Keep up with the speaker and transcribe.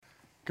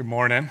Good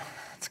morning.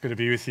 It's good to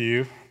be with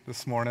you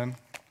this morning.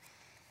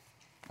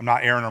 I'm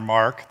not Aaron or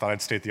Mark. Thought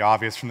I'd state the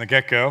obvious from the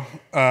get-go.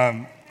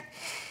 My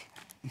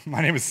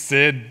name is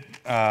Sid,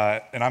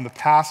 and I'm the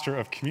pastor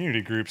of community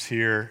groups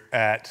here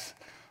at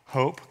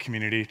Hope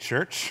Community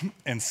Church.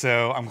 And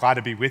so I'm glad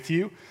to be with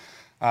you.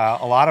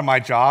 A lot of my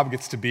job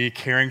gets to be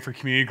caring for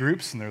community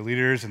groups and their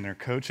leaders and their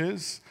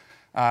coaches.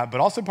 But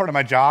also part of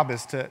my job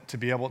is to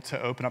be able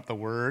to open up the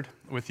Word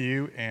with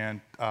you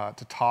and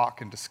to talk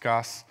and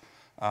discuss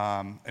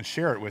and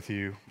share it with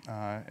you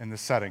in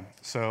this setting.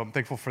 So I'm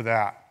thankful for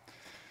that.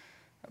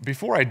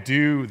 Before I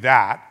do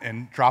that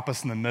and drop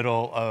us in the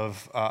middle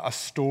of a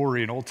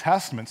story, an Old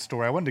Testament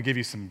story, I wanted to give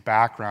you some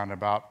background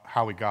about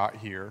how we got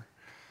here.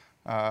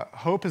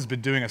 Hope has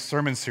been doing a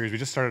sermon series we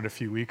just started a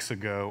few weeks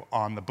ago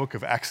on the book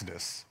of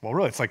Exodus. Well,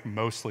 really, it's like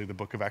mostly the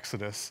book of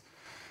Exodus.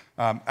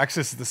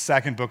 Exodus is the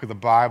second book of the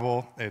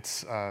Bible.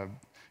 It's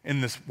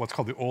in this what's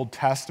called the Old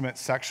Testament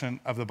section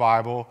of the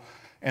Bible.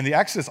 And the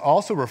Exodus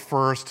also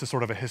refers to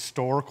sort of a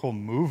historical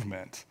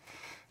movement.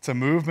 It's a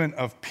movement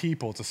of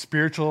people. It's a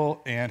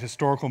spiritual and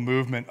historical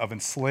movement of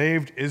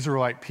enslaved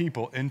Israelite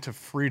people into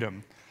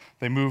freedom.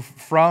 They move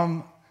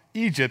from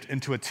Egypt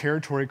into a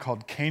territory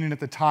called Canaan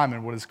at the time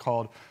and what is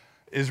called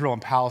Israel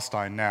and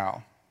Palestine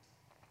now.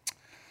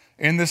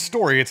 In this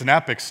story, it's an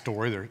epic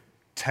story. There are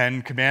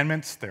 10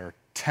 commandments. There are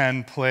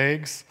 10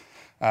 plagues.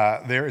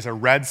 There is a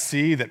Red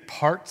Sea that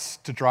parts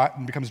to dry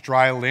and becomes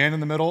dry land in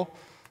the middle.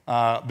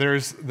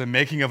 There's the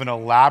making of an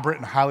elaborate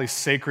and highly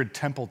sacred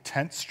temple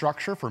tent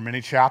structure for many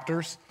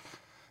chapters.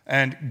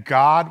 And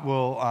God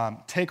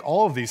will take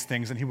all of these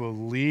things and he will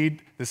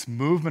lead this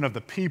movement of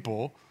the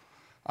people,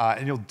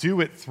 and he'll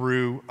do it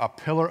through a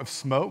pillar of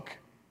smoke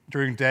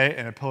during day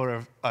and a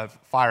pillar of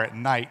fire at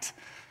night.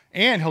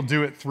 And he'll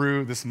do it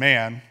through this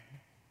man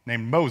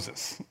named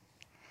Moses.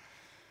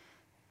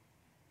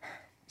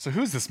 So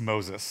who's this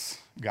Moses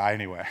guy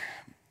anyway?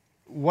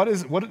 What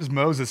does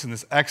Moses and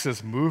this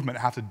Exodus movement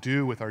have to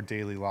do with our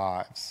daily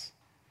lives?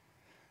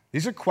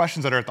 These are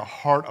questions that are at the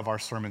heart of our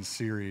sermon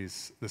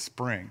series this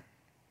spring.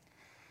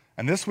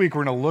 And this week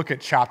we're going to look at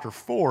chapter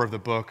 4 of the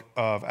book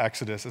of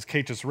Exodus, as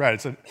Kate just read.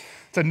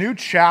 It's a new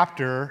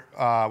chapter.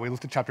 We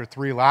looked at chapter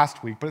 3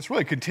 last week, but it's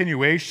really a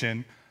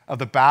continuation of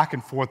the back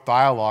and forth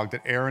dialogue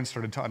that Aaron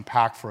started to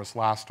unpack for us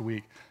last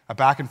week, a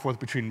back and forth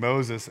between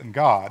Moses and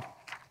God.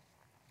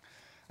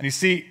 And you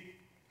see,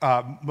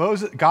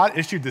 God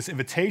issued this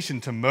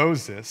invitation to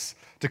Moses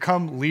to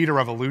come lead a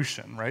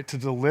revolution, right? To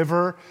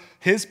deliver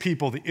his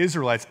people, the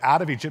Israelites,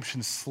 out of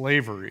Egyptian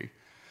slavery.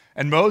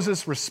 And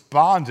Moses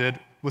responded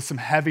with some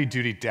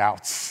heavy-duty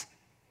doubts.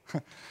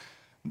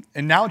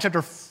 And now in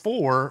chapter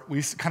 4,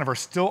 we kind of are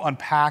still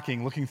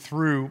unpacking, looking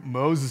through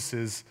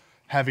Moses'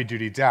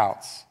 heavy-duty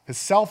doubts, his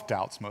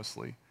self-doubts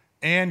mostly,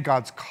 and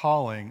God's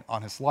calling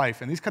on his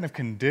life. And these kind of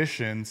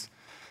conditions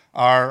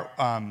are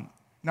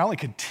not only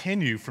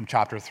continue from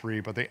chapter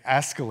 3, but they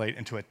escalate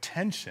into a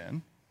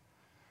tension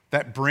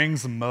that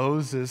brings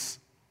Moses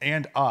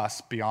and us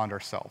beyond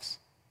ourselves.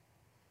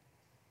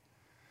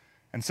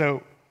 And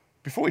so,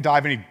 before we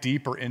dive any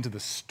deeper into the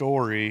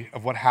story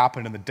of what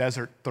happened in the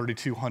desert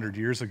 3,200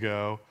 years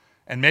ago,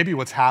 and maybe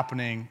what's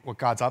happening, what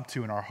God's up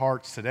to in our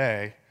hearts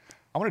today,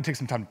 I want to take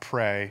some time to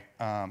pray.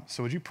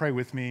 So would you pray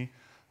with me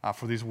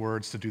for these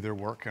words to do their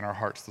work in our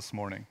hearts this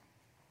morning?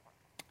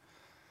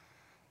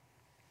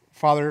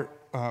 Father,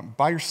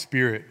 by your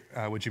Spirit,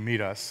 would you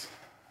meet us?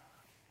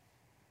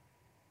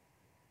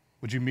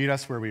 Would you meet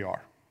us where we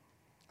are?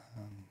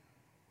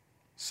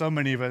 So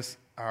many of us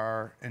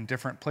are in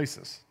different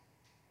places.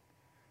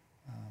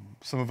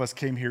 Some of us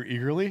came here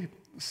eagerly,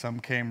 some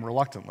came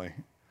reluctantly.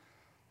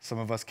 Some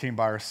of us came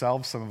by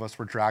ourselves, some of us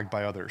were dragged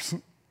by others.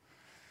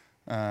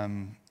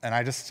 And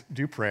I just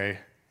do pray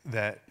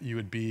that you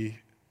would be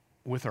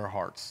with our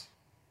hearts.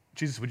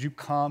 Jesus, would you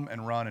come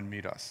and run and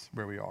meet us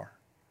where we are?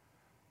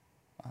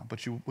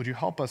 But would you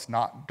help us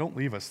don't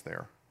leave us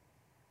there.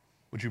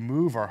 Would you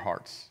move our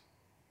hearts?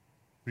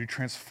 Would you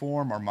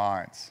transform our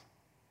minds?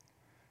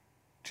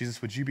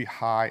 Jesus, would you be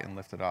high and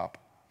lifted up,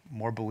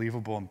 more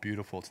believable and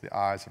beautiful to the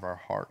eyes of our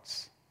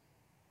hearts?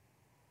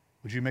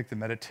 Would you make the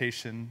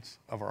meditations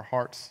of our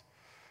hearts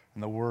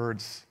and the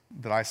words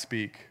that I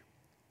speak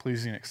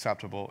pleasing and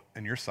acceptable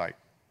in your sight,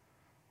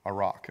 our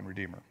rock and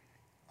redeemer?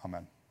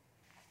 Amen.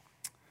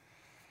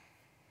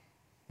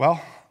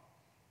 Well,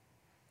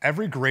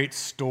 every great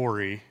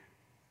story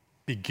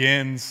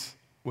begins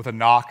with a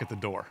knock at the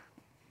door.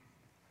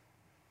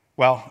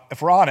 Well,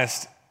 if we're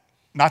honest,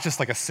 not just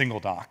like a single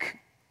knock,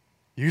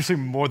 usually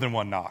more than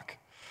one knock.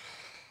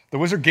 The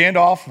wizard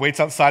Gandalf waits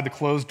outside the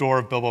closed door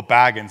of Bilbo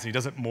Baggins, and he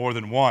does it more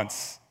than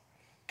once.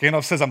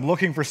 Gandalf says, I'm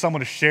looking for someone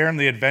to share in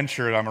the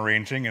adventure that I'm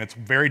arranging, and it's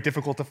very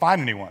difficult to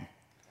find anyone.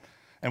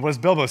 And what does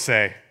Bilbo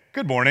say?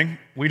 Good morning.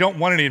 We don't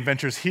want any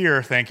adventures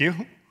here, thank you.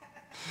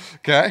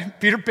 Okay.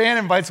 Peter Pan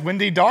invites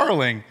Wendy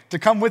Darling to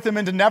come with him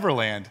into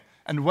Neverland.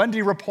 And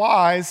Wendy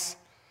replies,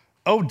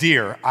 oh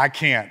dear, I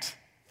can't.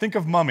 Think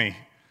of Mummy.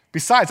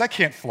 Besides, I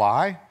can't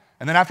fly.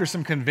 And then after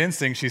some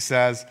convincing, she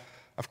says,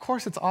 of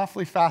course it's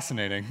awfully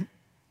fascinating.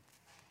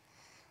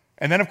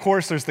 And then, of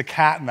course, there's the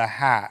cat in the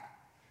hat.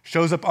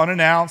 Shows up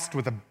unannounced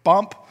with a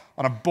bump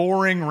on a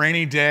boring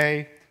rainy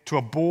day to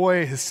a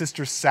boy, his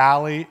sister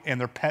Sally, and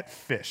their pet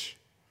fish.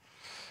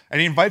 And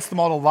he invites them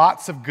all to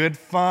lots of good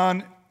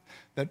fun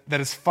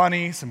that is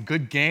funny, some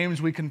good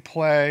games we can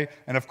play,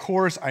 and of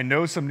course, I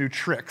know some new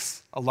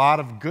tricks, a lot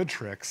of good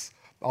tricks.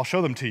 I'll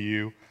show them to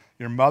you.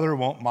 Your mother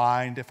won't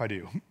mind if I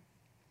do.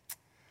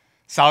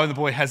 Sally and the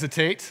boy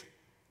hesitate,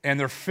 and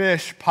their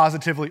fish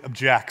positively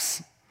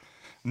objects.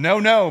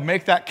 No,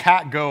 make that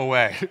cat go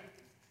away.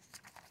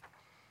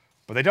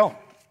 But they don't.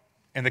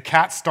 And the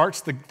cat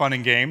starts the fun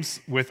and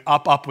games with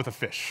up with a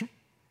fish.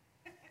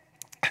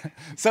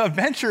 So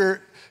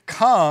adventure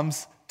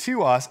comes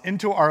to us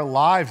into our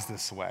lives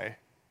this way,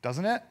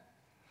 doesn't it?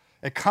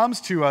 It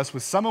comes to us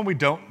with someone we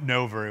don't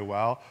know very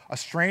well, a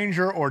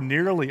stranger or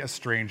nearly a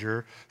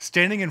stranger,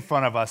 standing in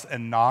front of us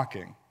and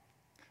knocking,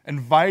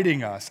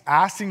 inviting us,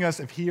 asking us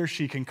if he or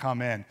she can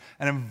come in,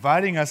 and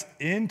inviting us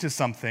into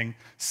something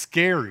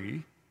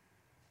scary,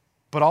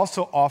 but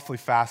also awfully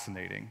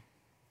fascinating.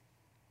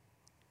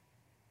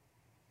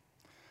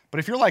 But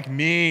if you're like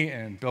me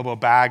and Bilbo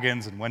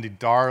Baggins and Wendy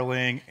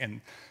Darling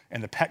and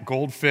the pet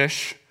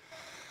goldfish,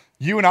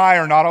 you and I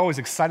are not always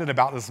excited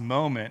about this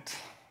moment.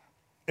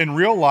 In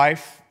real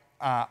life,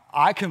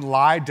 I can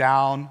lie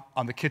down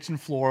on the kitchen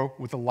floor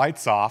with the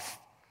lights off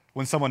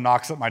when someone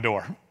knocks at my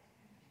door.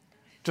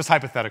 Just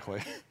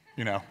hypothetically,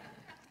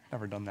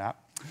 never done that.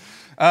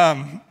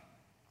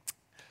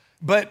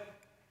 But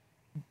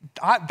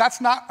that's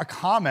not a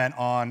comment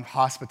on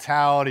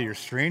hospitality or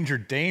stranger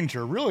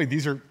danger. Really,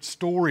 these are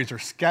stories or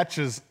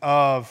sketches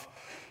of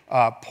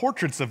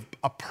portraits of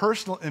a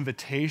personal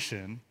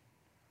invitation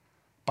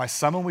by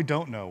someone we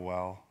don't know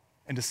well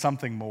into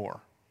something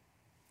more.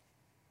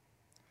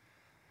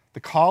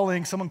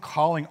 Someone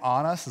calling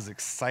on us is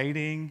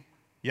exciting,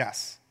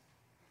 yes,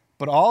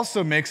 but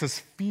also makes us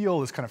feel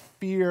this kind of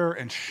fear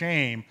and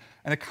shame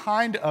and a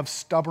kind of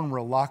stubborn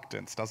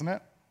reluctance, doesn't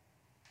it?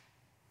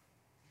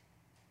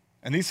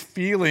 And these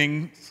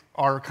feelings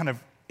are kind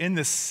of in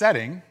this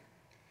setting,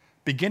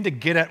 begin to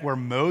get at where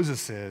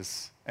Moses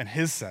is in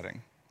his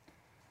setting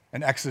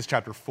in Exodus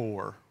chapter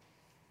 4.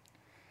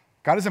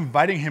 God is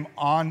inviting him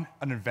on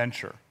an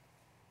adventure.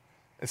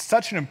 It's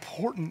such an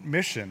important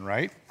mission,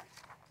 right?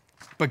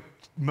 But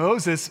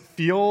Moses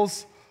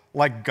feels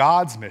like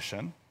God's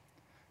mission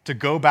to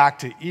go back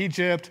to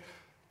Egypt,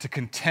 to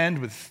contend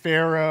with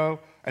Pharaoh,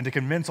 and to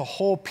convince a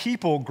whole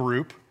people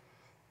group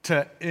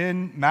to,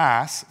 en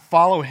masse,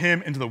 follow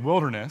him into the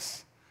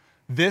wilderness.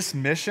 This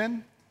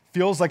mission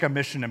feels like a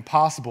mission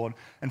impossible.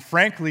 And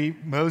frankly,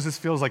 Moses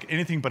feels like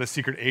anything but a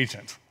secret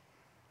agent,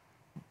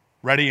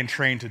 ready and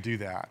trained to do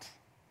that.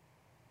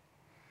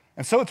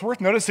 And so it's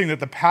worth noticing that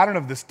the pattern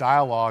of this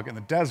dialogue in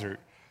the desert,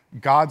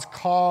 God's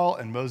call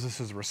and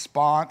Moses'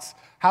 response,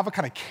 have a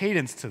kind of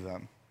cadence to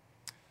them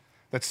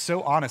that's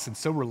so honest and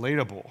so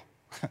relatable.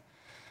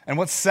 And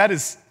what's said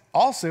is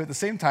also, at the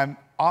same time,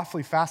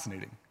 awfully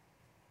fascinating,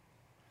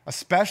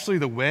 especially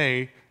the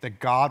way that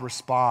God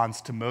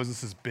responds to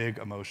Moses' big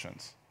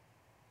emotions.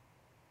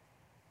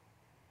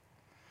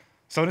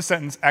 So in a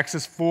sentence,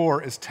 Exodus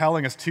 4 is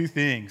telling us two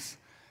things.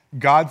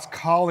 God's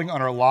calling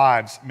on our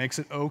lives makes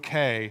it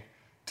okay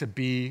to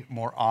be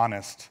more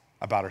honest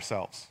about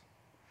ourselves.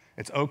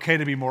 It's okay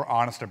to be more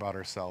honest about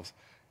ourselves.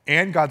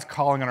 And God's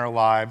calling on our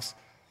lives,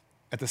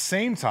 at the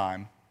same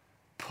time,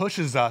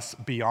 pushes us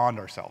beyond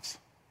ourselves.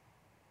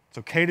 It's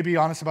okay to be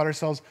honest about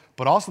ourselves,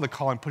 but also the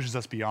calling pushes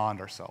us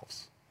beyond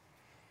ourselves.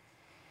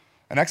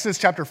 And Exodus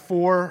chapter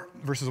 4,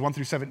 verses 1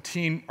 through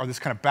 17, are this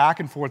kind of back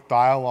and forth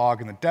dialogue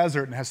in the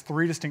desert, and has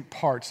three distinct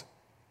parts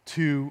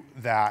to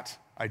that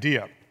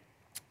idea.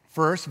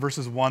 First,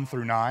 verses 1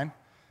 through 9,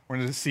 we're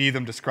going to see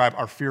them describe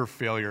our fear of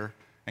failure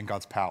and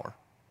God's power.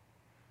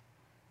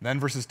 Then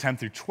verses 10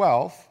 through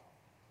 12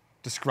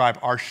 describe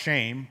our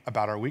shame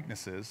about our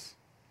weaknesses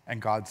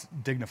and God's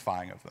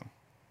dignifying of them.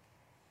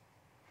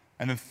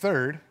 And then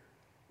third,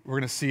 we're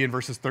going to see in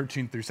verses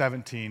 13 through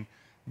 17,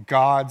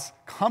 God's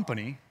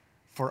company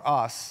for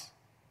us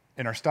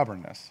in our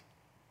stubbornness.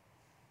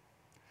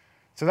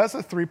 So that's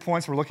the 3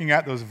 points we're looking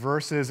at. Those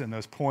verses and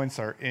those points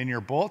are in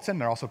your bulletin.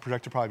 They're also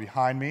projected probably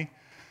behind me.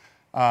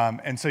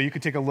 And so you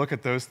could take a look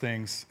at those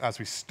things as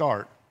we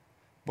start.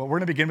 But we're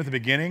going to begin with the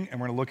beginning, and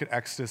we're going to look at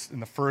Exodus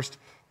in the first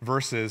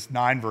verses,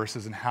 9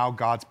 verses, and how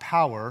God's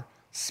power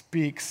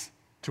speaks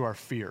to our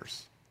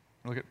fears.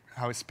 Look at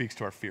how it speaks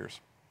to our fears.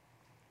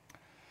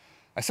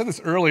 I said this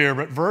earlier,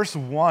 but verse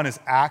 1 is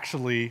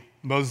actually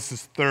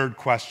Moses' third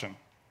question.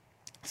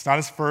 It's not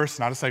his first,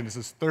 not his second, it's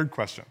his third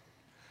question.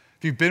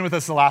 If you've been with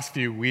us the last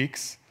few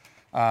weeks,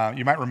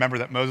 you might remember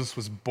that Moses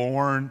was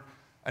born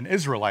an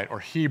Israelite or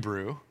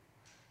Hebrew,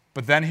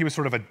 but then he was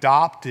sort of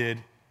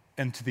adopted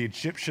into the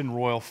Egyptian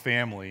royal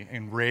family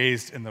and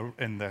raised in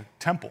the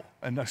temple,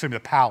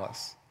 the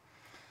palace.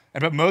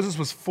 But Moses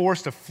was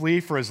forced to flee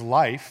for his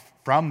life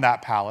from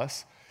that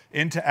palace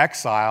into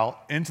exile,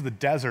 into the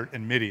desert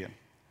in Midian.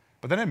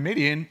 But then in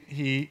Midian,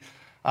 he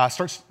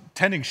starts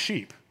tending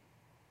sheep.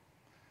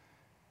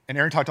 And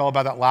Aaron talked all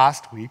about that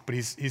last week, but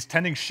he's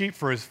tending sheep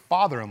for his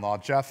father-in-law,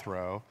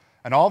 Jethro,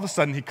 and all of a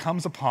sudden he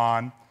comes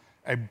upon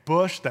a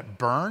bush that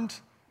burned,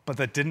 but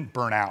that didn't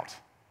burn out.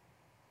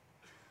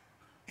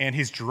 And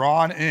he's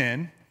drawn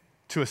in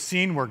to a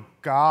scene where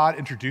God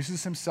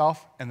introduces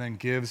himself and then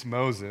gives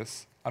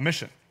Moses a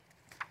mission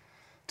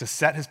to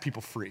set his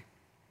people free,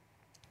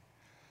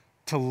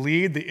 to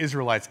lead the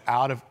Israelites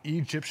out of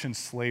Egyptian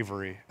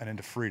slavery and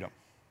into freedom.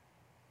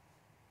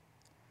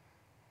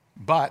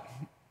 But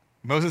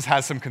Moses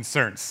has some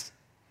concerns,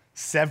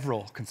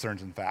 several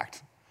concerns, in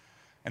fact.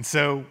 And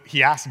so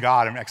he asks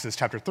God in Exodus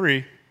chapter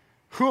 3,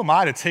 who am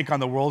I to take on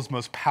the world's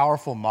most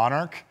powerful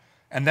monarch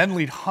and then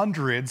lead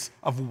hundreds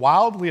of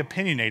wildly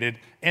opinionated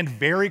and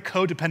very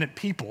codependent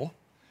people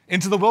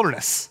into the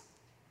wilderness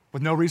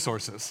with no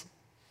resources?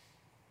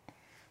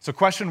 So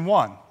question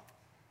 1,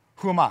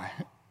 who am I?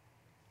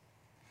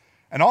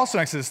 And also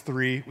in Exodus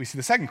 3, we see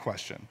the second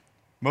question.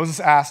 Moses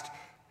asked,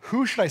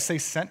 who should I say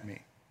sent me?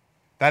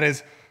 That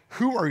is,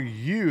 who are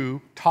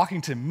you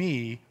talking to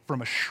me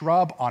from a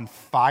shrub on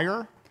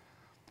fire?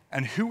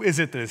 And who is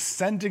it that is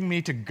sending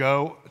me to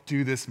go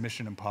do this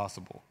mission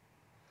impossible?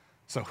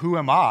 So who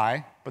am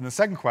I? But in the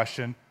second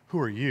question, who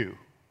are you?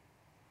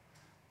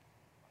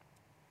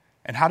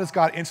 And how does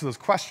God answer those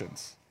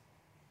questions?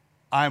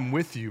 I'm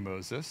with you,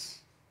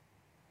 Moses,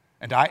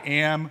 and I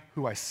am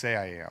who I say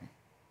I am.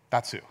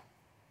 That's who.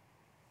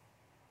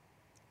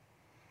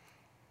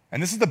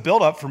 And this is the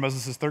buildup for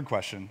Moses' third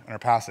question in our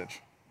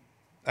passage.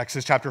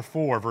 Exodus chapter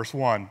 4, verse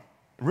 1.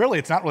 Really,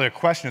 it's not really a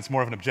question, it's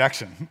more of an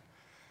objection.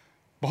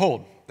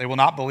 Behold, they will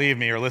not believe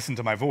me or listen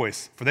to my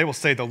voice, for they will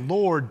say, the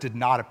Lord did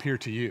not appear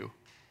to you.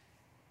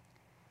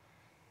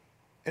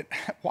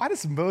 Why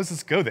does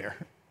Moses go there?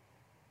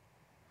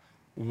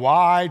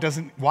 Why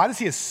does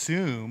he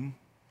assume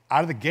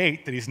out of the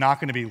gate that he's not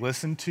going to be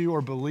listened to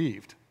or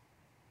believed?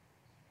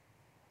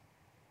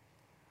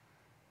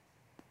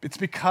 It's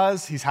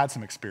because he's had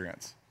some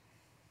experience,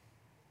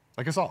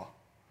 like us all.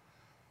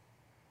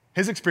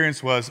 His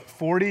experience was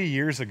 40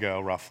 years ago,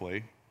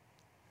 roughly,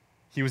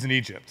 he was in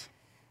Egypt,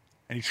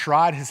 and he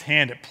tried his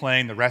hand at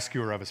playing the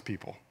rescuer of his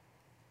people.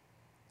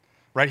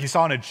 Right? He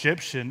saw an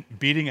Egyptian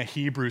beating a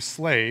Hebrew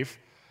slave,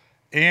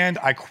 and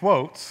I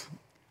quote,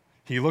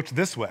 he looked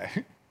this way,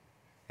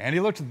 and he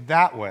looked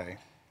that way,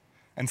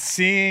 and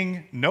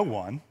seeing no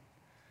one,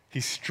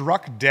 he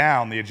struck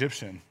down the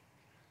Egyptian,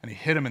 and he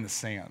hit him in the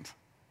sand.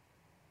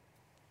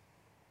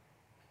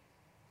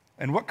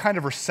 And what kind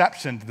of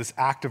reception did this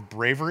act of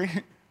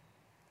bravery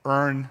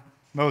earn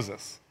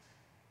Moses?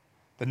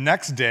 The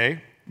next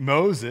day,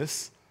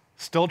 Moses,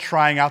 still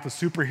trying out the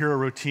superhero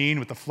routine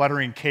with the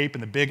fluttering cape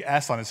and the big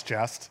S on his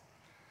chest,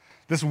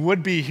 this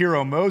would-be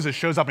hero Moses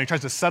shows up and he tries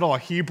to settle a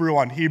Hebrew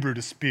on Hebrew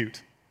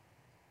dispute.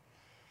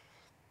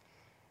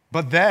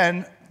 But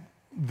then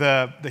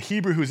the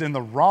Hebrew who's in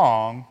the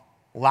wrong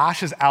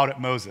lashes out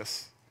at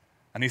Moses,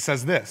 and he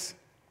says this,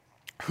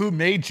 who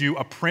made you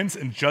a prince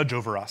and judge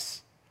over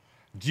us?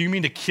 Do you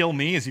mean to kill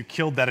me as you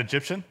killed that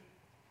Egyptian?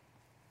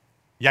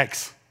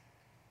 Yikes.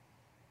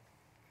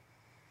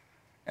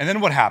 And then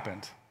what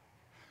happened?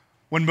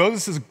 When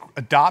Moses'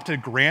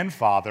 adopted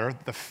grandfather,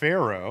 the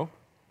Pharaoh,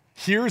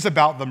 hears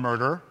about the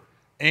murder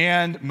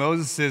and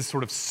Moses'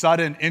 sort of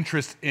sudden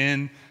interest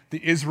in the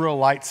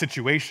Israelite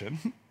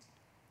situation,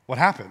 what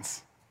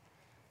happens?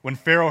 When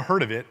Pharaoh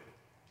heard of it,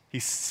 he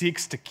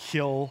seeks to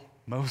kill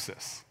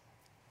Moses.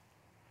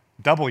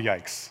 Double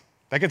yikes.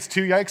 That gets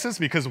two yikes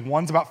because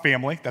one's about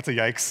family, that's a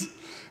yikes,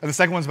 and the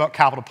second one's about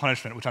capital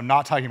punishment, which I'm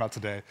not talking about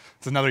today.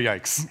 It's another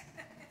yikes.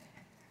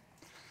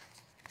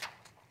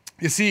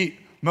 You see,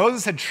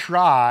 Moses had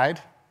tried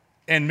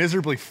and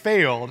miserably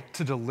failed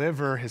to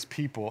deliver his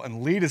people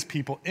and lead his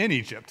people in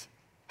Egypt,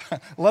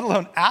 let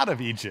alone out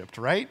of Egypt,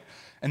 right?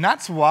 And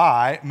that's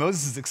why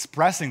Moses is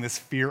expressing this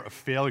fear of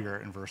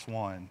failure in verse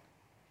 1.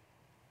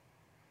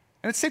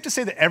 And it's safe to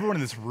say that everyone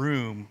in this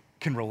room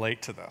can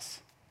relate to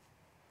this.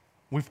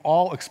 We've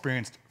all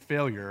experienced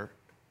failure,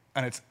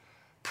 and it's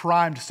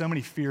primed so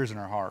many fears in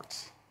our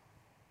hearts.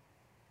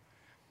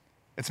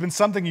 It's been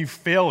something you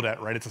failed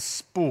at, right? It's a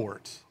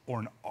sport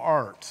or an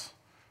art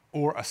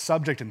or a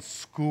subject in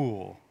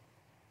school,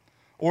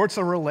 or it's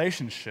a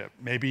relationship.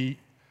 Maybe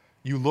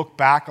you look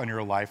back on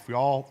your life. We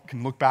all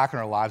can look back on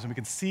our lives, and we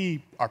can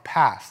see our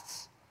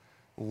pasts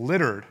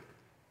littered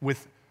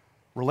with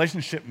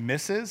relationship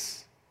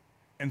misses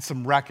and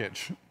some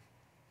wreckage,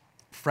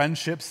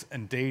 friendships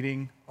and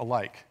dating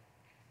alike.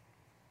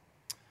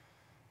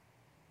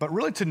 But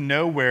really, to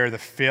know where the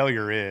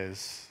failure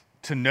is,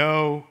 to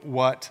know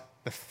where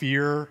the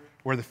fear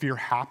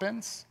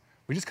happens,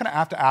 we just kind of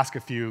have to ask a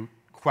few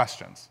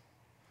questions.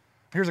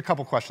 Here's a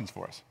couple questions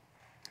for us.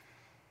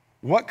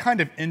 What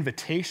kind of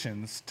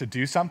invitations to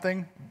do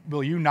something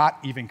will you not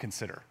even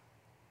consider?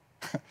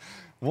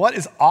 What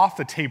is off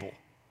the table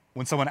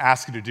when someone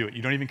asks you to do it?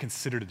 You don't even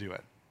consider to do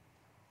it.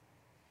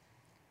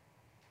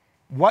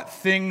 What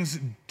things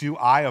do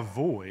I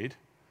avoid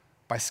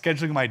by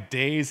scheduling my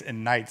days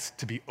and nights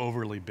to be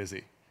overly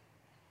busy?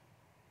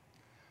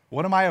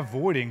 What am I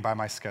avoiding by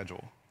my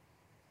schedule?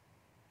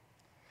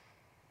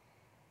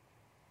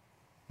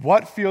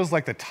 What feels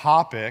like the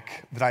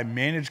topic that I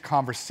manage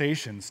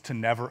conversations to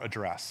never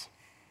address?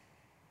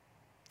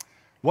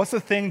 What's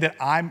the thing that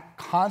I'm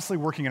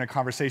constantly working in a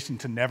conversation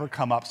to never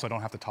come up so I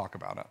don't have to talk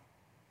about it?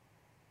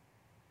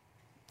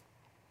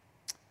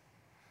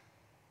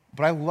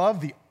 But I love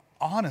the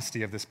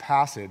honesty of this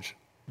passage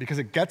because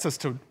it gets us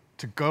to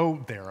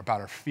go there about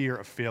our fear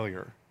of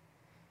failure.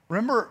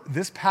 Remember,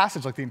 this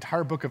passage, like the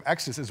entire book of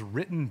Exodus, is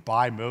written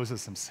by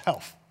Moses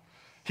himself.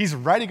 He's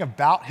writing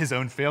about his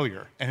own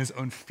failure and his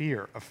own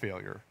fear of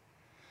failure.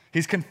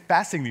 He's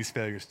confessing these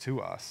failures to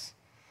us.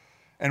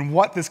 And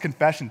what this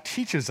confession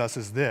teaches us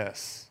is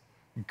this: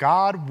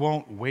 God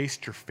won't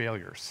waste your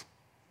failures.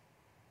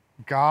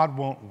 God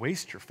won't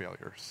waste your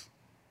failures.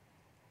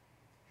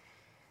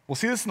 We'll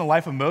see this in the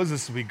life of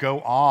Moses as we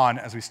go on,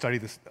 as we study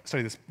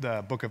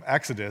the book of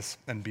Exodus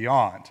and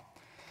beyond.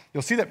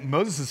 You'll see that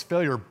Moses'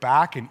 failure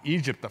back in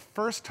Egypt the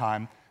first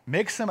time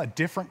makes him a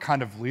different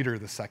kind of leader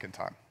the second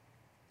time.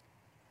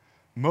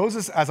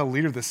 Moses, as a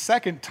leader the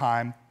second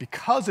time,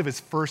 because of his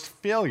first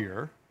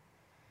failure,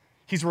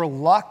 he's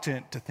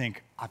reluctant to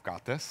think, I've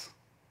got this.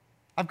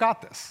 I've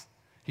got this.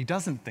 He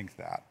doesn't think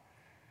that.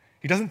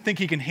 He doesn't think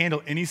he can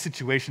handle any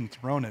situation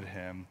thrown at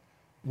him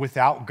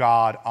without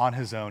God on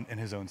his own in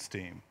his own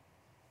steam.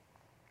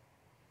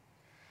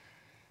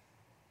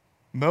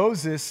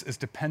 Moses is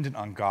dependent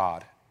on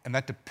God, and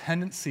that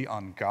dependency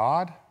on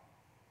God,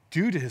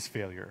 due to his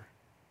failure,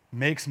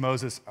 makes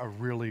Moses a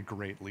really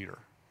great leader.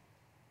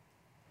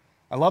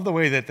 I love the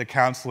way that the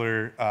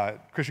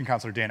Christian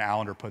counselor Dan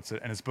Allender puts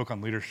it in his book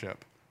on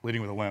leadership, Leading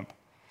with a Limp.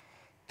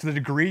 To the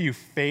degree you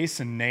face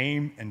and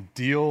name and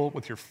deal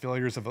with your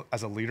failures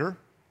as a leader,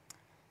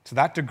 to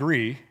that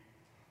degree,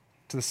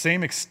 to the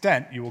same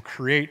extent, you will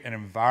create an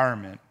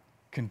environment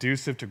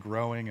conducive to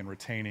growing and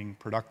retaining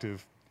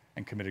productive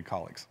and committed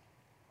colleagues.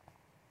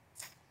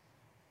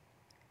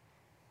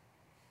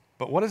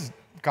 But what does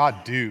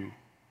God do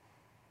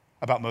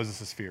about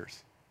Moses'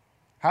 fears?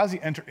 How does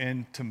he enter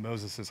into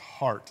Moses'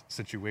 heart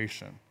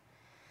situation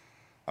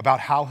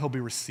about how he'll be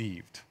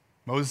received?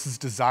 Moses'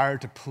 desire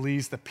to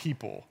please the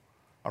people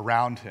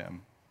around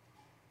him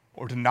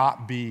or to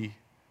not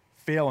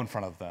fail in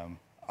front of them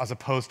as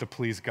opposed to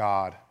please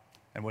God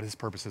and what his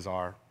purposes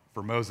are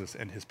for Moses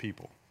and his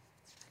people.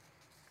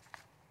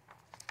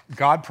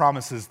 God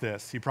promises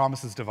this. He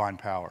promises divine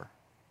power.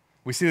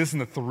 We see this in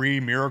the 3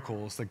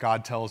 miracles that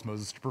God tells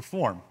Moses to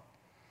perform.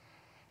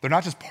 They're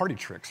not just party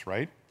tricks,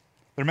 right?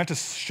 They're meant to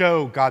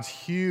show God's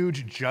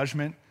huge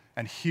judgment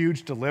and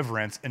huge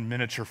deliverance in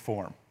miniature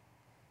form.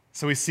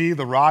 So we see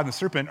the rod and the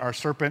serpent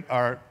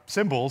are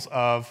symbols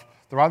of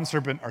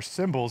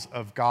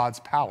God's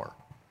power,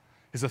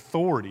 his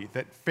authority,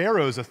 that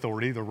Pharaoh's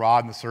authority, the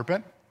rod and the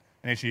serpent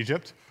in ancient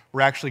Egypt,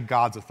 were actually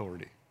God's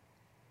authority,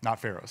 not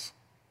Pharaoh's.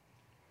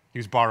 He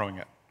was borrowing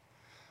it.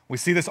 We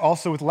see this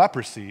also with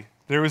leprosy.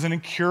 There was an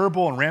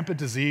incurable and rampant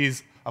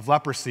disease of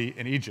leprosy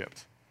in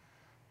Egypt,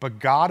 but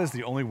God is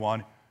the only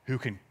one who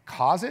can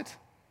cause it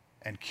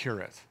and cure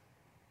it.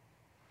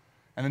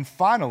 And then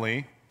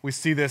finally, we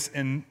see this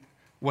in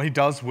what he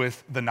does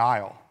with the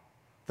Nile.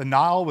 The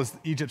Nile was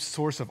Egypt's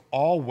source of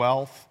all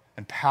wealth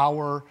and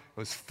power. It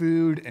was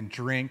food and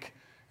drink.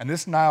 And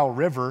this Nile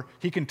River,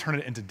 he can turn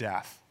it into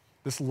death.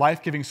 This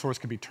life-giving source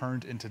can be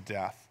turned into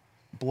death,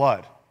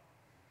 blood.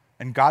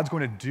 And God's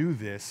going to do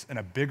this in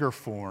a bigger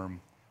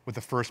form with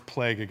the first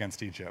plague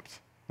against Egypt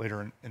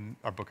later in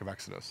our book of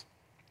Exodus.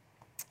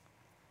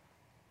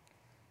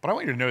 But I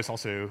want you to notice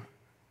also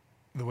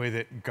the way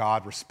that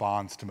God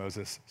responds to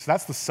Moses. So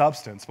that's the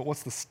substance, but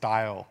what's the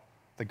style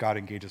that God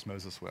engages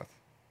Moses with?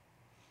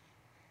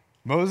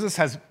 Moses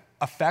has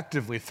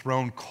effectively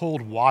thrown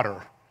cold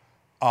water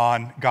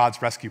on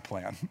God's rescue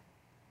plan.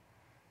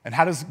 And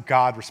how does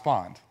God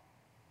respond?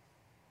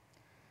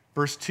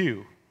 Verse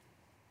 2,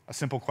 a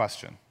simple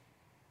question.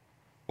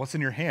 What's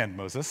in your hand,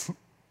 Moses?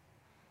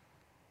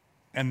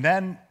 And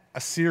then a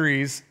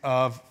series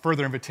of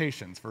further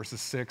invitations,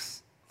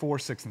 verses 4,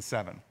 6, and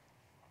 7.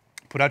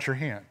 Put out your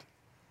hand.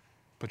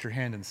 Put your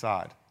hand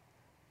inside.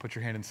 Put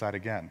your hand inside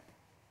again.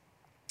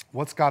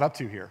 What's God up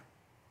to here?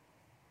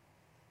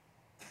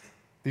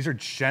 These are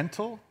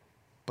gentle,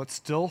 but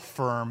still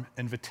firm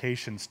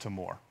invitations to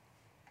more.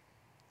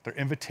 They're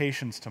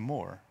invitations to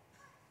more.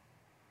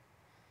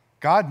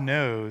 God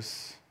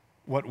knows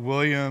what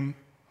William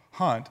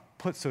Hunt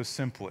put so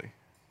simply.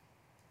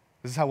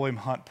 This is how William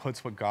Hunt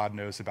puts what God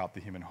knows about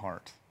the human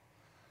heart.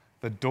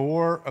 The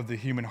door of the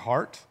human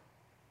heart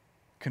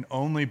can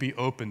only be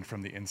opened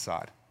from the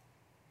inside.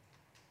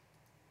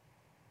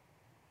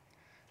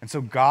 And so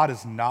God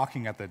is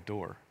knocking at that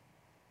door.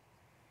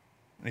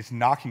 And he's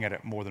knocking at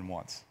it more than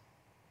once.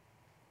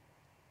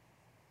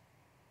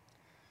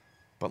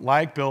 But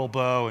like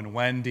Bilbo and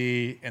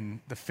Wendy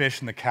and the fish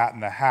and the cat in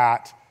the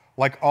hat,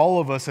 like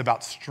all of us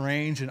about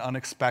strange and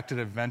unexpected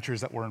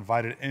adventures that we're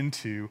invited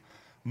into,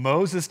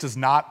 Moses does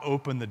not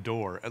open the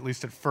door, at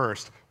least at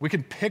first. We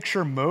can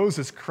picture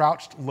Moses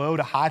crouched low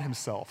to hide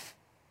himself.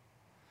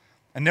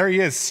 And there he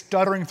is,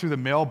 stuttering through the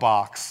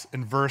mailbox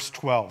in verse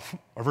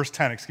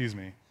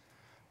 10.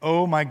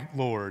 Oh my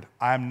Lord,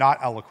 I am not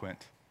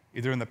eloquent.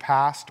 either in the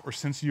past or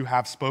since you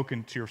have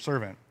spoken to your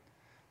servant,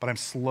 but I'm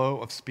slow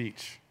of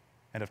speech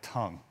and of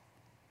tongue.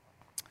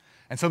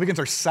 And so begins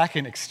our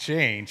second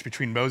exchange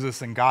between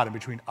Moses and God and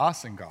between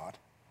us and God.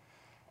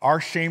 Our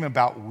shame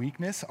about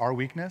weakness, our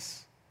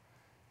weakness,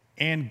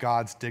 and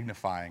God's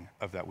dignifying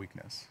of that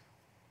weakness.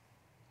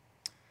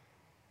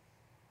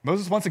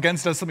 Moses once again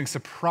does something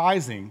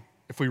surprising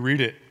if we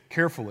read it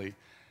carefully.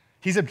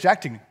 He's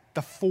objecting.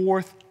 The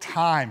fourth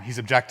time he's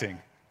objecting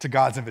to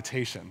God's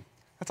invitation.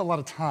 That's a lot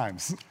of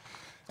times.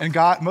 And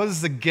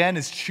Moses again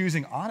is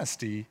choosing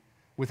honesty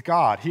with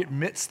God. He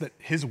admits that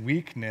his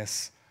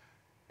weakness,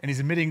 and he's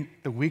admitting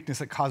the weakness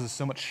that causes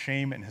so much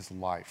shame in his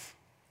life.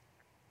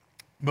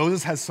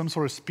 Moses has some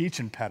sort of speech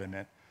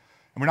impediment,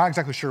 and we're not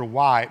exactly sure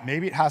why.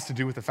 Maybe it has to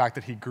do with the fact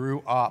that he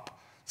grew up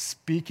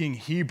speaking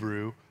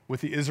Hebrew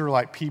with the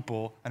Israelite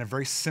people in a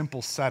very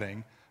simple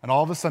setting, and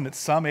all of a sudden at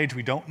some age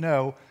we don't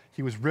know,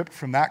 he was ripped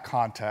from that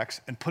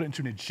context and put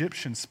into an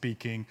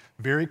Egyptian-speaking,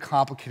 very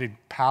complicated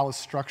palace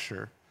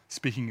structure,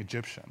 speaking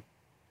Egyptian.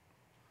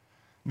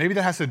 Maybe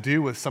that has to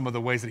do with some of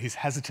the ways that he's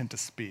hesitant to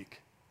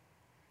speak.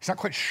 He's not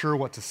quite sure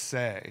what to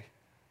say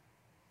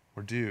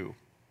or do.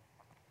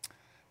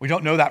 We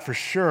don't know that for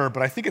sure,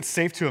 but I think it's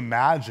safe to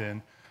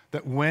imagine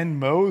that when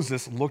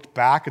Moses looked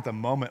back at the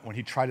moment when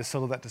he tried to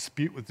settle that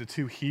dispute with the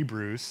two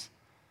Hebrews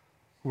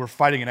who were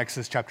fighting in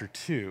Exodus chapter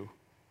 2,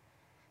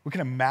 we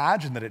can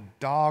imagine that it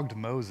dogged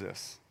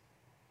Moses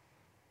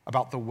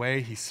about the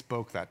way he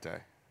spoke that day.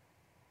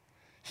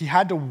 He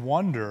had to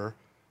wonder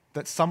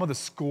that some of the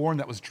scorn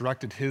that was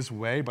directed his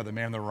way by the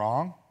man in the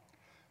wrong,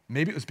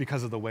 maybe it was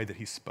because of the way that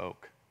he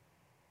spoke.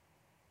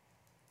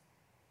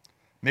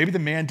 Maybe the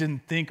man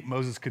didn't think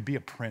Moses could be a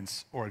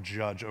prince or a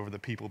judge over the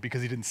people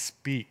because he didn't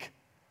speak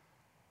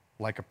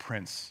like a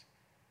prince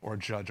or a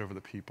judge over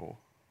the people.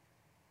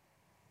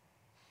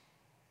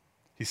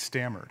 He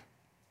stammered,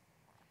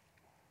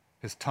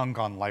 his tongue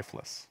gone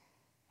lifeless,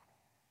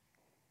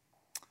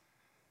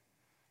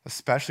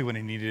 especially when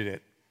he needed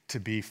it to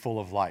be full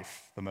of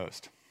life the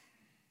most.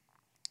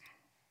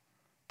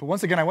 But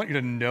once again, I want you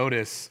to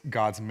notice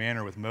God's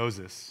manner with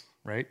Moses,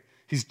 right?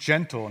 He's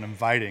gentle and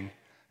inviting,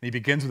 and he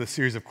begins with a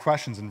series of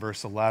questions in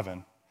verse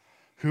 11.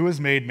 Who has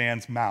made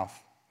man's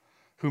mouth?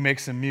 Who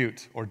makes him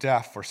mute or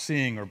deaf or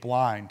seeing or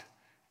blind?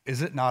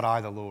 Is it not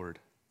I, the Lord?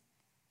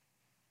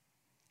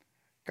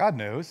 God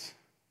knows.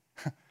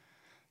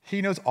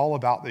 He knows all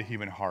about the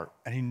human heart,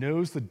 and he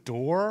knows the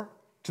door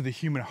to the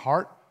human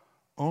heart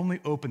only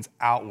opens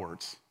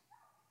outwards.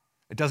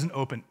 It doesn't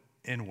open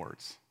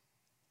inwards.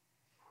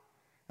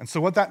 And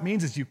so what that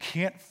means is you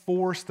can't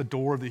force the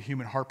door of the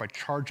human heart by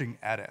charging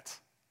at it.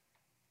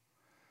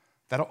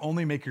 That'll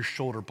only make your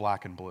shoulder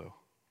black and blue.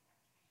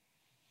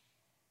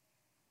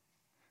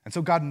 And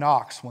so God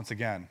knocks once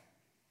again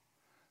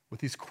with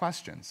these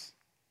questions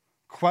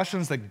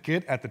that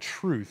get at the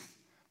truth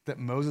that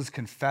Moses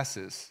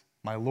confesses,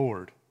 my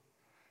Lord,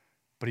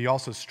 but he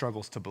also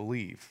struggles to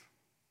believe.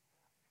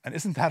 And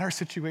isn't that our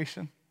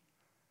situation?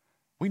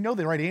 We know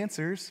the right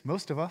answers,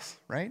 most of us,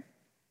 right?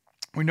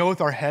 We know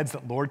with our heads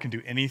that Lord can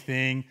do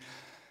anything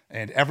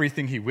and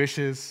everything he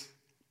wishes,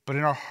 but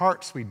in our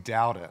hearts we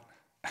doubt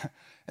it.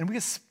 And we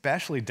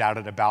especially doubt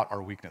it about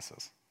our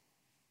weaknesses.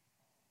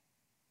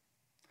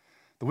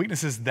 The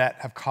weaknesses that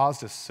have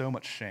caused us so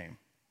much shame.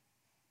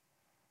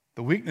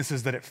 The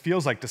weaknesses that it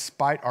feels like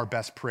despite our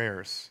best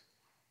prayers,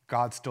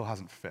 God still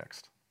hasn't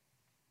fixed.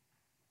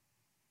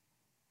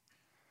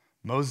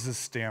 Moses'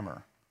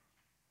 stammer,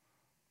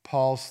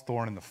 Paul's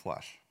thorn in the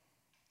flesh,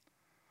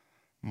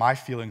 my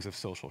feelings of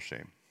social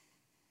shame.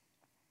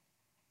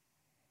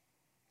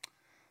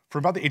 For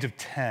about the age of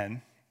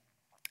 10,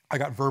 I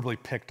got verbally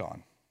picked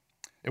on.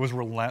 It was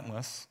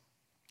relentless,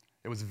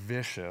 it was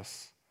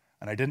vicious,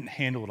 and I didn't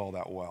handle it all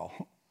that well.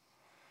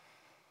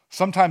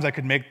 Sometimes I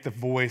could make the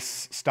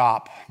voice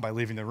stop by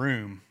leaving the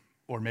room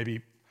or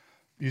maybe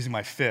using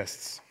my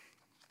fists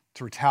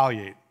to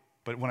retaliate,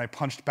 but when I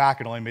punched back,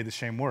 it only made the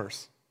shame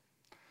worse.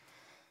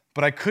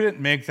 But I couldn't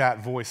make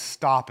that voice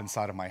stop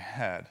inside of my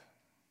head.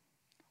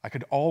 I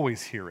could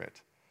always hear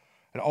it.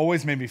 It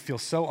always made me feel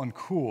so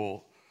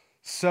uncool,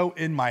 so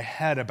in my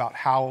head about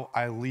how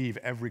I leave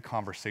every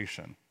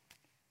conversation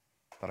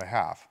that I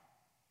have.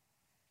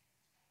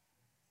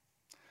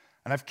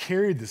 And I've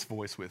carried this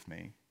voice with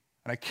me,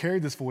 and I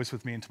carried this voice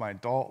with me into my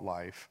adult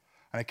life,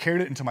 and I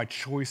carried it into my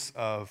choice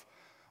of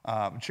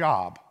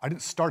job. I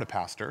didn't start a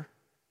pastor.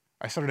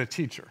 I started a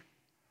teacher.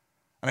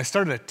 And I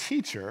started a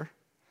teacher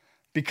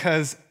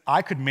because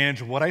I could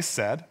manage what I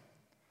said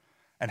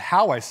and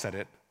how I said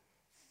it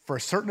for a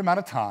certain amount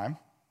of time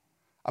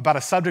about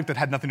a subject that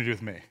had nothing to do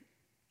with me.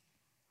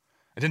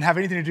 It didn't have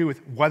anything to do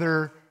with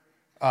whether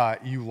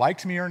you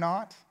liked me or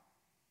not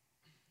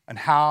and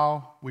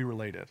how we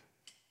related.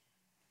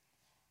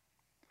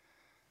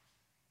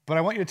 But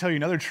I want you to tell you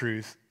another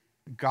truth.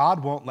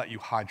 God won't let you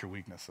hide your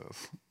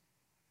weaknesses.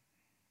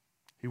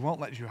 He won't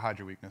let you hide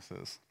your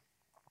weaknesses.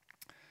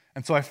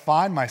 And so I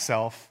find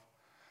myself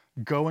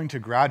going to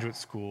graduate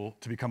school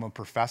to become a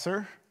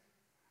professor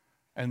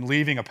and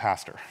leaving a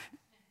pastor.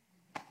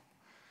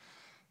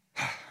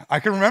 I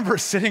can remember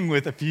sitting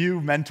with a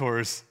few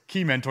mentors,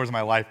 key mentors in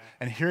my life,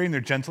 and hearing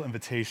their gentle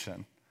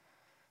invitation.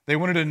 They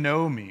wanted to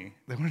know me.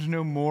 They wanted to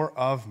know more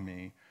of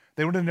me.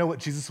 They wanted to know what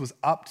Jesus was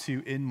up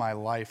to in my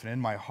life and in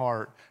my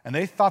heart. And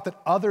they thought that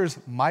others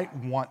might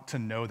want to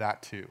know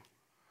that too.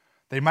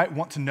 They might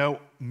want to know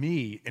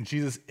me and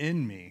Jesus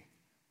in me.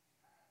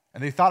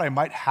 And they thought I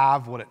might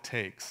have what it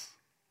takes.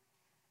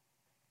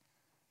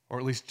 Or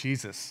at least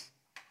Jesus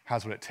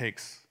has what it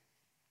takes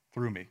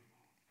through me.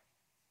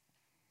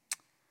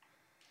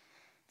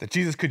 That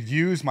Jesus could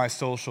use my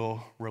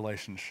social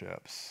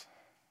relationships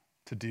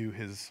to do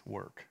his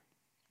work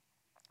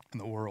in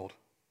the world.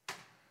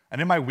 And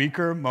in my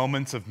weaker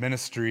moments of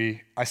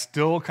ministry, I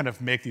still kind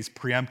of make these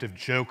preemptive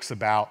jokes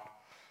about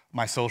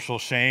my social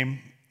shame,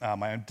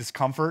 my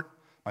discomfort,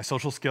 my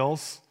social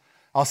skills.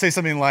 I'll say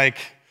something like,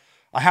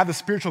 I have the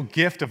spiritual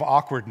gift of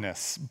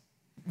awkwardness,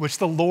 which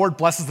the Lord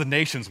blesses the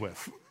nations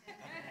with.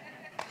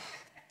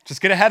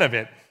 Just get ahead of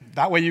it.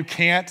 That way you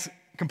can't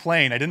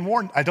complain. I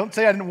don't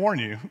say I didn't warn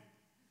you.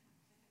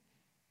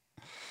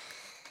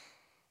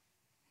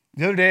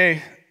 The other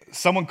day,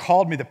 someone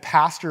called me the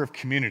pastor of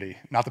community,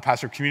 not the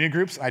pastor of community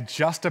groups. I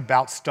just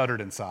about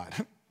stuttered inside.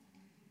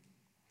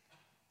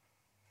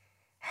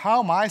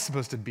 How am I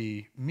supposed to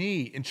be,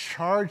 me, in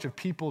charge of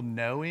people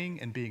knowing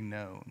and being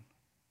known?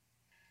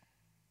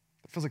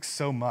 It feels like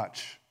so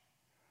much.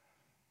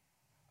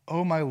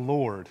 Oh, my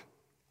Lord,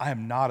 I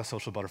am not a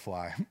social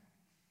butterfly,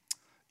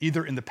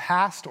 either in the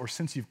past or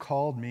since you've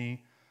called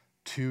me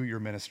to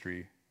your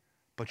ministry.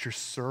 But your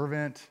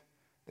servant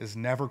is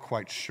never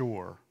quite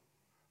sure.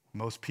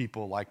 Most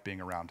people like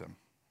being around him.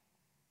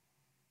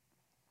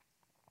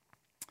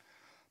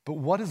 But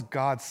what does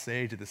God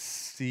say to the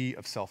sea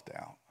of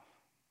self-doubt?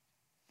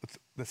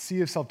 The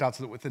sea of self-doubt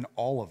so that within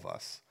all of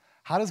us,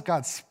 how does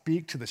God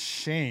speak to the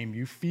shame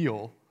you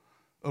feel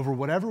over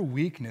whatever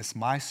weakness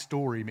my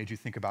story made you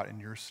think about in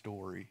your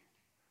story?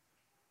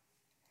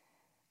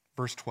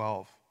 Verse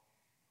 12,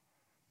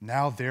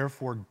 now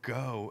therefore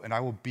go, and I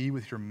will be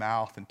with your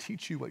mouth and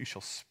teach you what you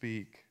shall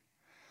speak.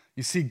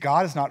 You see,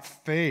 God is not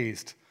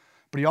fazed,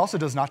 but he also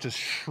does not just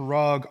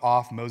shrug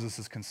off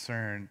Moses'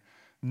 concern,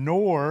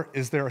 nor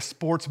is there a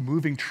sports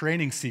moving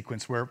training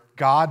sequence where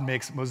God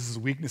makes Moses'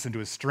 weakness into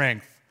his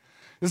strength.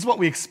 This is what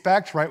we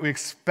expect, right? We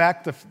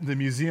expect the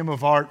Museum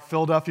of Art,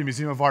 Philadelphia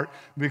Museum of Art.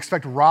 We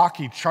expect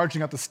Rocky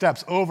charging up the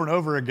steps over and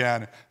over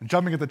again and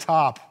jumping at the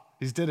top.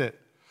 He's did it.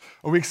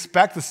 Or we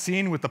expect the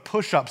scene with the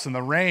push-ups in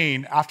the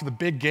rain after the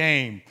big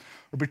game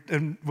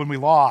when we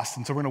lost,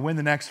 and so we're going to win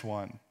the next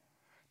one.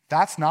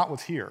 That's not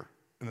what's here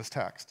in this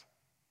text.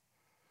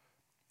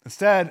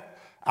 Instead,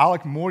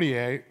 Alec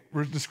Mortier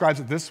describes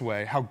it this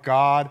way, how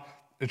God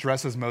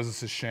addresses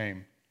Moses'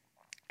 shame.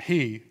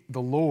 He,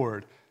 the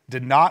Lord,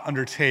 did not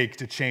undertake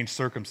to change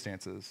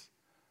circumstances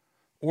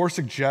or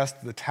suggest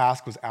that the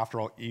task was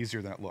after all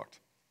easier than it looked.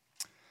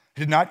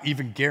 He did not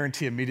even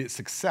guarantee immediate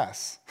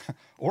success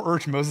or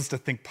urge Moses to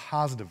think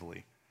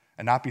positively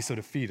and not be so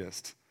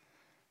defeatist.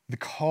 The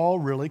call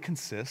really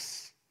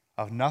consists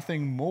of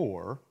nothing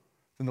more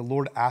than the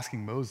Lord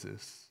asking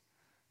Moses,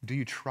 do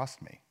you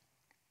trust me?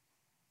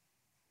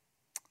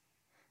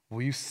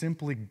 Will you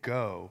simply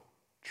go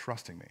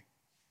trusting me?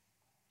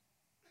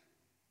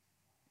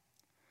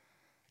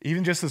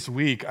 Even just this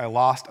week, I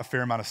lost a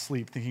fair amount of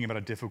sleep thinking about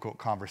a difficult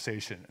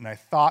conversation. And I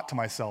thought to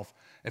myself,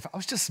 if I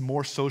was just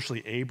more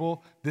socially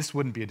able, this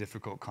wouldn't be a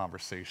difficult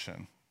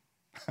conversation.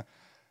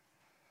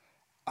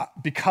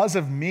 Because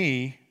of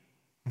me,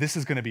 this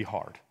is going to be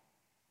hard.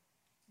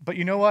 But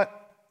you know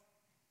what?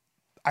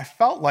 I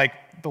felt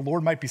like the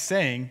Lord might be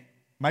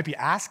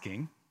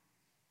asking,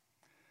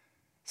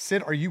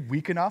 Sid, are you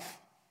weak enough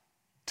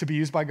to be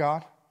used by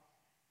God?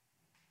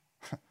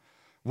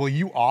 Will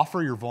you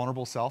offer your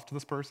vulnerable self to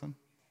this person?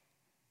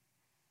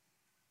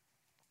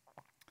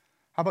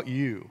 How about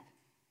you?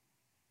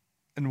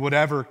 And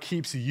whatever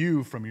keeps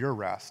you from your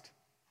rest.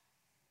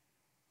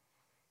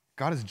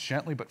 God is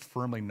gently but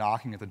firmly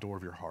knocking at the door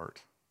of your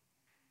heart.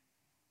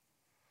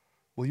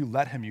 Will you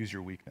let him use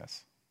your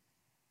weakness?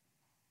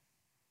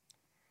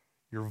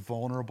 Your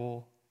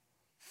vulnerable,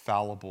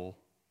 fallible,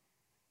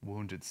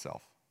 wounded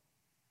self.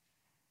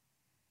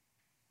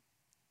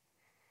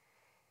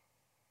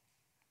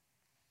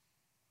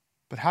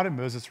 But how did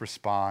Moses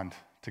respond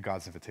to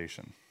God's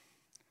invitation?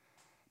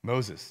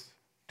 Moses,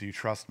 do you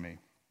trust me?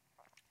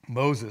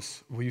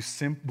 Moses, will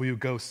you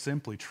go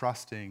simply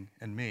trusting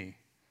in me?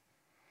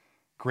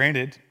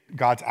 Granted,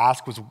 God's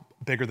ask was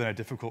bigger than a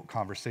difficult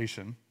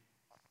conversation,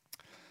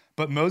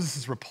 but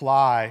Moses'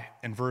 reply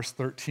in verse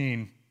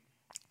 13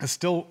 is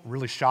still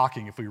really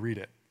shocking if we read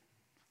it.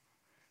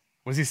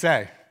 What does he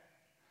say?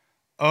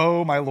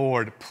 Oh, my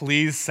Lord,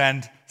 please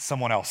send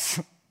someone else.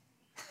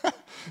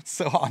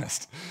 So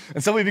honest.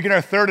 And so we begin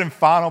our third and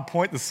final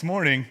point this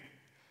morning,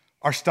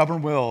 our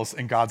stubborn wills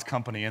and God's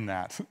company in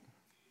that.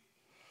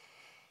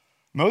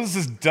 Moses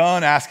is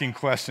done asking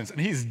questions,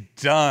 and he's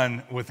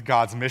done with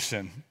God's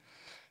mission.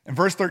 In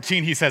verse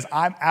 13, he says,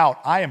 I'm out.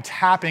 I am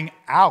tapping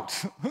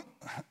out.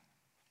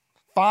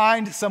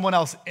 Find someone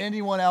else,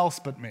 anyone else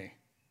but me.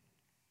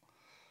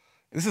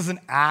 This is an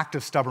act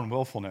of stubborn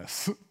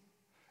willfulness.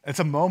 It's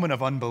a moment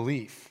of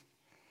unbelief.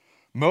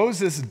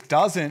 Moses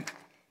doesn't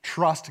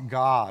trust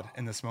God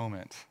in this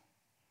moment.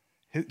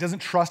 He doesn't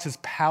trust his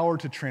power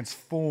to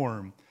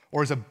transform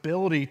or his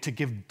ability to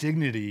give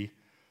dignity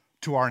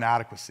to our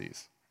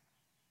inadequacies.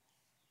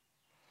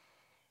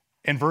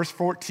 And verse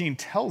 14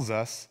 tells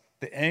us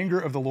the anger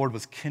of the Lord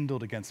was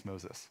kindled against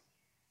Moses.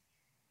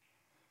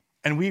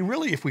 And we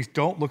really, if we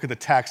don't look at the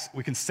text,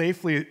 we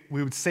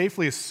would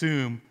safely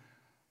assume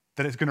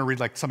that it's going to read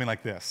like something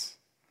like this.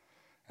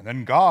 And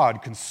then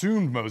God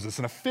consumed Moses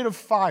in a fit of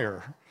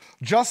fire,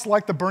 just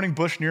like the burning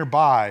bush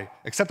nearby,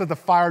 except that the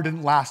fire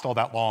didn't last all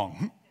that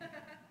long.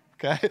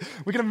 Okay?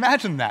 We can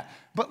imagine that.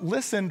 But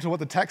listen to what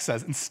the text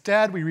says.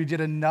 Instead, we read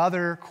yet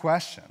another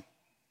question,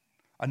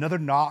 another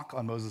knock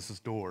on Moses'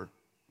 door.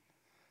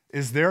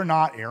 Is there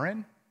not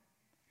Aaron,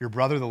 your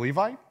brother the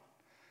Levite?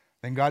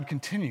 Then God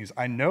continues,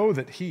 I know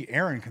that he,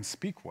 Aaron, can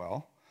speak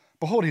well.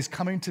 Behold, he's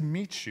coming to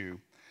meet you.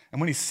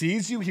 And when he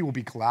sees you, he will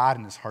be glad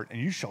in his heart,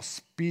 and you shall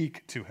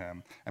speak to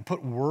him and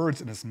put words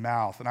in his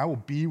mouth, and I will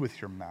be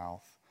with your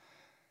mouth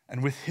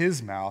and with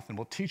his mouth, and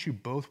will teach you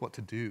both what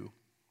to do.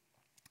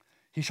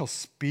 He shall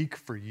speak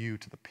for you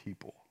to the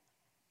people.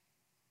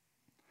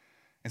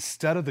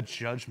 Instead of the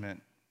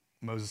judgment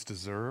Moses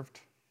deserved,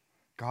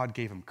 God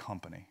gave him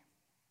company.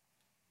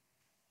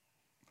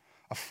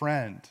 A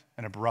friend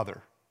and a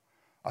brother,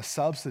 a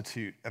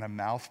substitute and a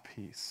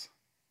mouthpiece.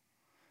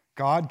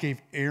 God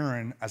gave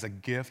Aaron as a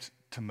gift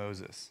to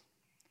Moses.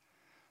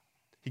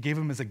 He gave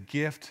him as a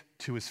gift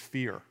to his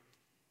fear,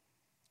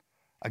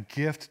 a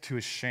gift to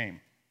his shame,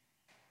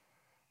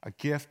 a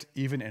gift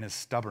even in his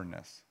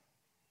stubbornness.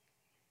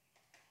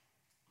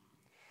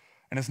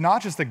 And it's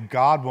not just that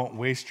God won't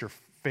waste your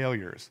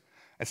failures.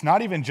 It's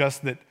not even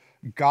just that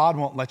God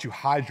won't let you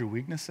hide your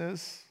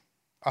weaknesses.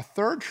 A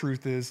third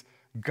truth is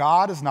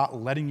God is not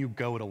letting you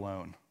go it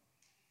alone.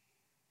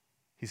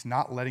 He's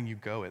not letting you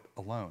go it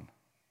alone.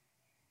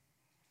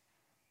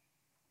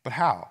 But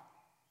how?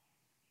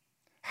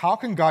 How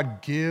can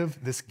God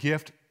give this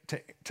gift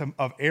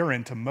of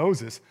Aaron to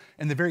Moses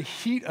in the very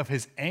heat of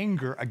his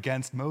anger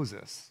against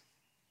Moses?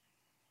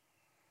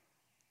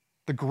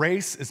 The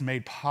grace is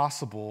made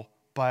possible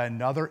by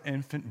another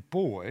infant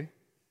boy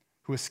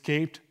who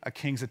escaped a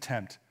king's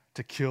attempt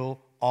to kill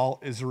all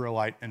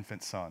Israelite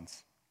infant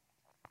sons.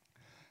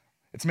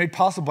 It's made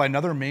possible by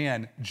another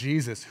man,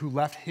 Jesus, who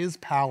left his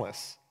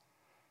palace,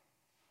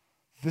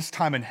 this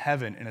time in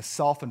heaven, in a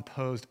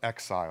self-imposed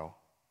exile.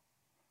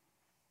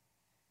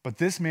 But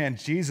this man,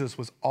 Jesus,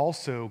 was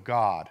also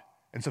God,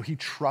 and so he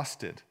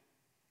trusted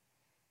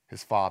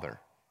his Father.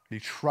 He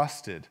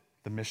trusted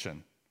the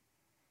mission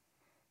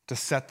to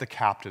set the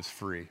captives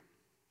free,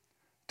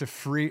 to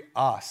free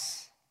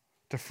us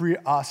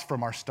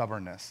from our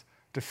stubbornness,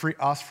 to free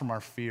us from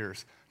our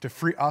fears, to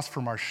free us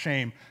from our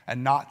shame,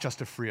 and not just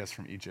to free us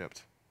from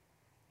Egypt.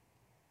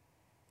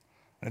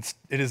 And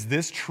it is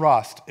this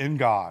trust in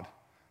God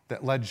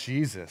that led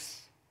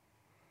Jesus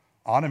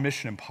on a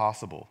mission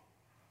impossible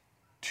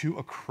to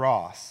a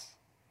cross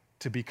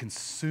to be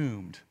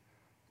consumed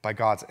by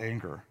God's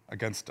anger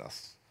against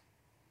us.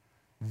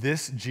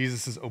 This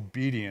Jesus'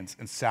 obedience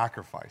and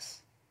sacrifice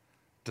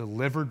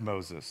delivered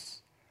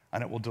Moses,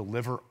 and it will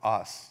deliver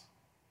us.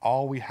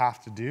 All we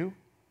have to do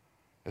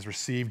is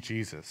receive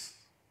Jesus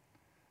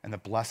and the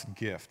blessed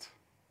gift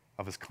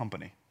of his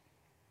company.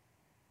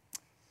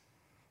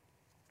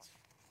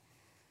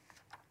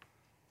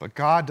 But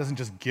God doesn't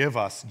just give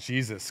us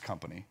Jesus'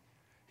 company.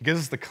 He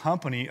gives us the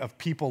company of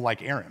people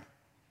like Aaron.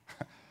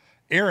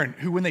 Aaron,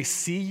 who when they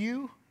see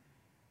you,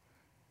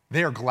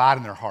 they are glad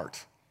in their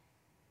heart.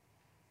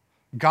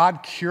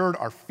 God cured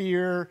our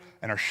fear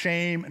and our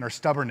shame and our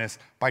stubbornness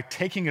by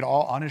taking it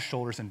all on his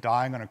shoulders and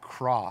dying on a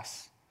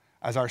cross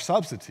as our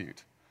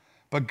substitute.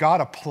 But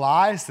God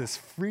applies this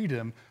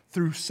freedom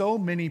through so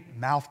many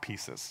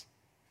mouthpieces,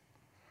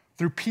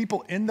 through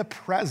people in the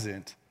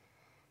present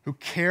who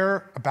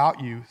care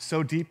about you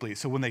so deeply.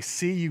 So when they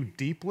see you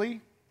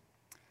deeply,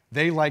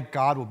 they, like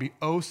God, will be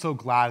oh so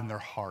glad in their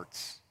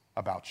hearts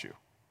about you.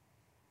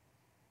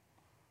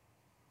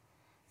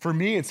 For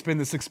me, it's been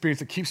this experience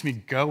that keeps me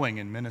going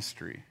in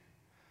ministry,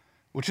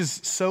 which is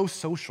so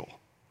social,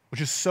 which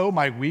is so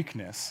my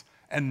weakness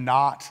and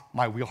not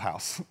my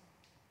wheelhouse.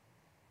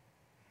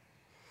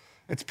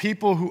 It's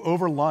people who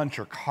over lunch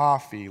or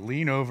coffee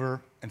lean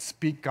over and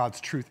speak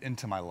God's truth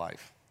into my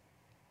life.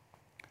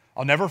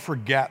 I'll never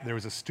forget there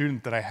was a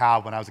student that I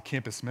had when I was a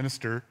campus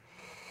minister,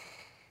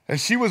 and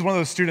she was one of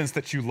those students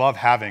that you love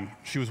having.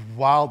 She was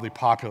wildly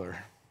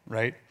popular,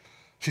 right?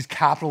 She's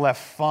capital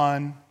F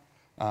fun.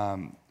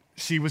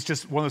 She was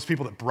just one of those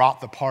people that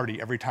brought the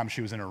party every time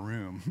she was in a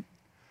room.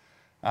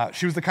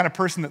 She was the kind of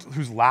person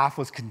whose laugh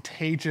was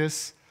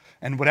contagious,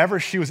 and whatever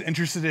she was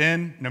interested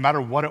in, no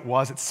matter what it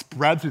was, it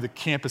spread through the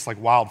campus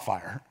like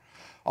wildfire.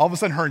 All of a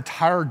sudden, her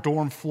entire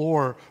dorm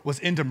floor was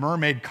into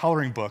mermaid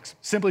coloring books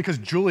simply because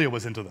Julia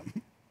was into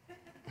them.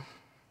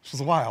 Which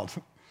is wild,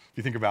 if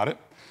you think about it.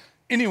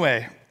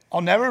 Anyway,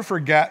 I'll never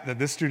forget that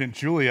this student,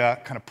 Julia,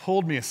 kind of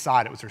pulled me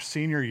aside. It was her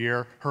senior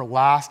year, her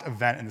last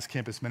event in this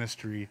campus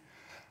ministry.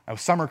 At a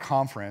summer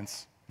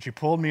conference. She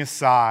pulled me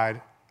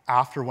aside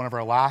after one of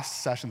our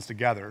last sessions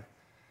together,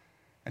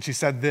 and she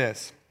said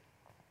this,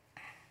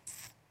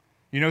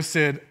 "You know,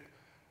 Sid,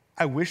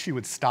 I wish you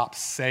would stop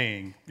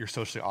saying you're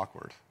socially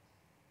awkward.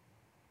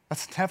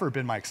 That's never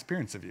been my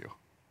experience of you.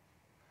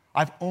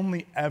 I've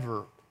only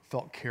ever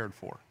felt cared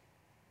for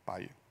by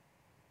you."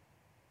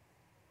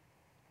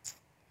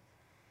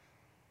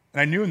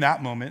 And I knew in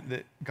that moment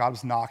that God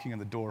was knocking on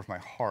the door of my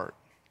heart.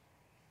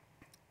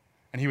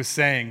 And he was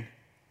saying,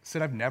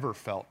 "Sid, I've never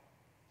felt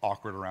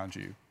awkward around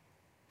you.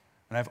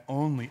 And I've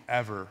only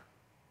ever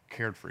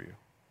cared for you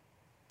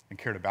and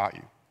cared about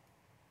you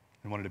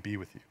and wanted to be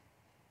with you."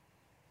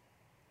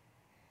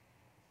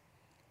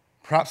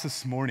 Perhaps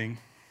this morning,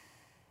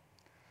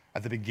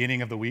 at the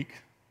beginning of the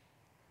week,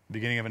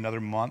 beginning of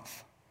another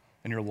month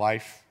in your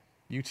life,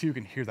 you too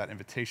can hear that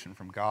invitation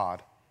from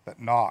God, that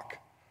knock,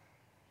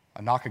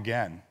 a knock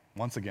again,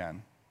 once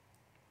again.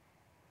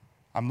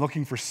 "I'm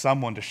looking for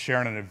someone to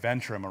share in an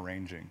adventure I'm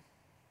arranging.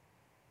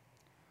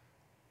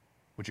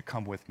 Would you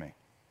come with me?"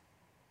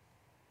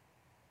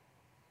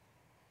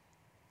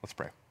 Let's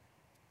pray.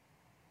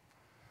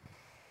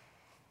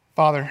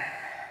 Father,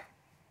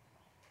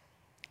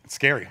 it's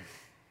scary.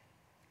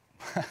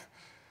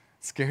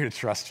 It's scary to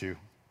trust you.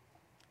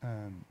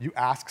 You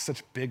ask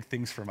such big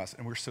things from us,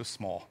 and we're so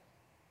small.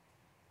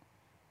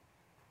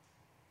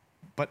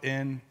 But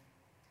in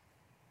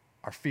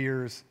our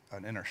fears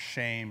and in our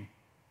shame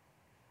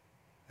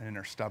and in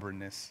our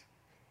stubbornness,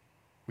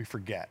 we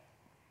forget.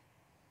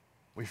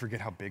 We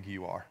forget how big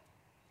you are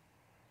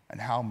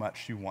and how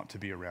much you want to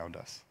be around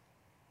us.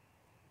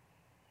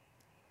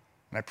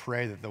 And I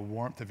pray that the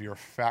warmth of your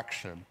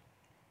affection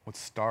would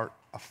start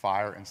a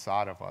fire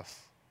inside of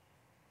us.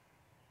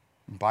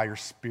 And by your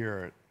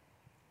Spirit,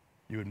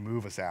 you would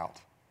move us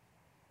out.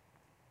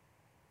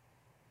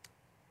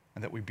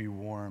 And that we'd be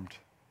warmed,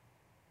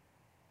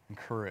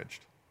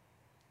 encouraged,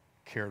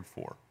 cared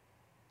for.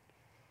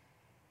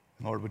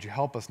 And Lord, would you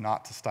help us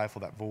not to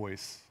stifle that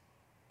voice,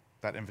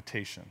 that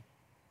invitation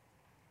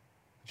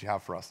that you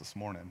have for us this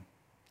morning?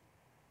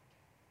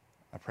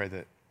 I pray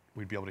that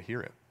we'd be able to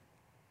hear it.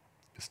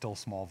 A still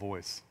small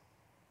voice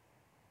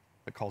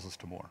that calls us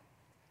to more.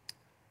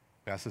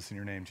 We ask this in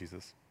your name,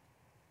 Jesus.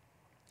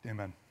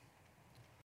 Amen.